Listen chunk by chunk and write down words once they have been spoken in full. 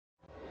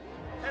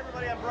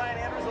everybody, I'm Brian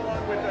Anders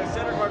along with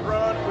Cedric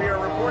Margrone. We are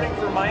reporting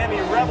for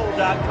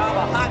MMIFW.com,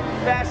 a hot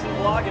fashion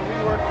blog, and we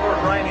work for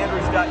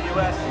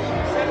BrianAndrews.us.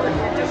 Cedric,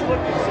 we just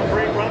looked at some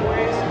great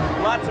runways,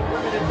 lots of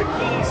women in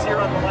bikinis here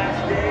on the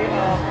last day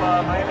of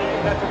Miami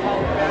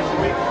Metropolitan Fashion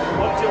Week.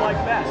 What did you like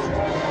best?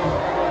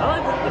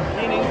 I like the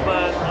bikinis,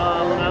 but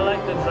I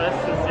like the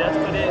dresses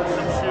yesterday and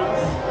some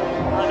shoes.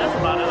 That's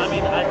about it. I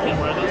mean, I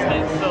can't wear those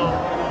things, so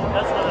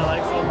that's what I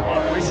like so far.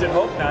 We should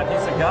hope not.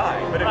 He's a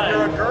guy. But if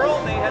you're a girl,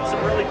 they had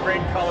some really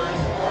great colors.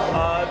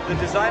 The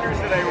designers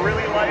that I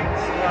really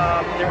liked,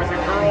 there was a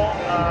girl,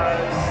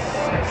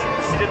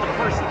 she did the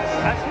purses.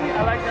 Actually,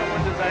 I like that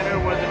one designer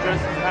where the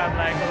dresses have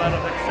like a lot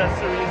of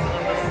accessories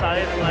on the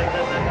side, like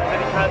that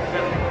he had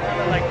kind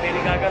of like Lady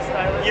Gaga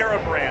style.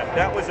 Yera brand,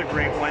 that was a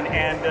great one.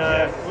 And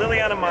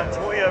Liliana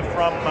Montoya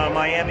from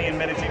Miami and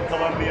Medellin,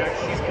 Colombia,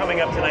 she's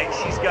coming up tonight.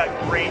 She's got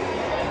great,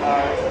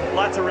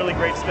 lots of really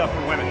great stuff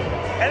for women.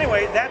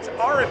 Anyway, that's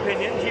our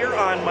opinion here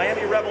on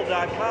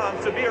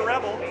MiamiRebel.com. So be a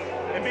rebel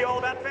and be all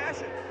about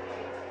fashion.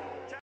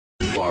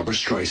 Barbra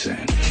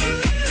Streisand.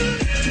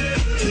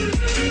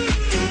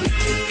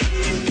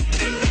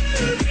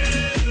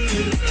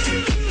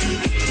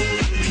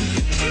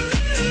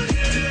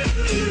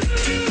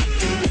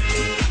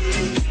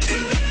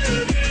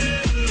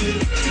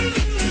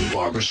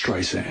 Barbra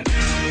Streisand.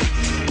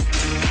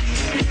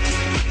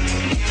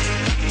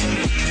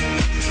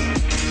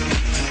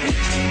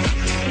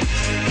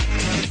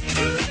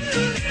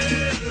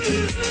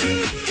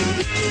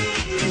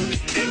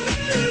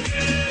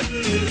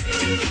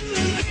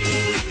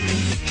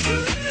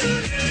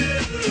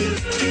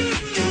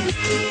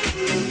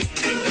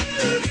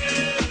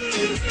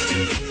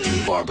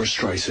 Barbra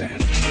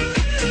Streisand.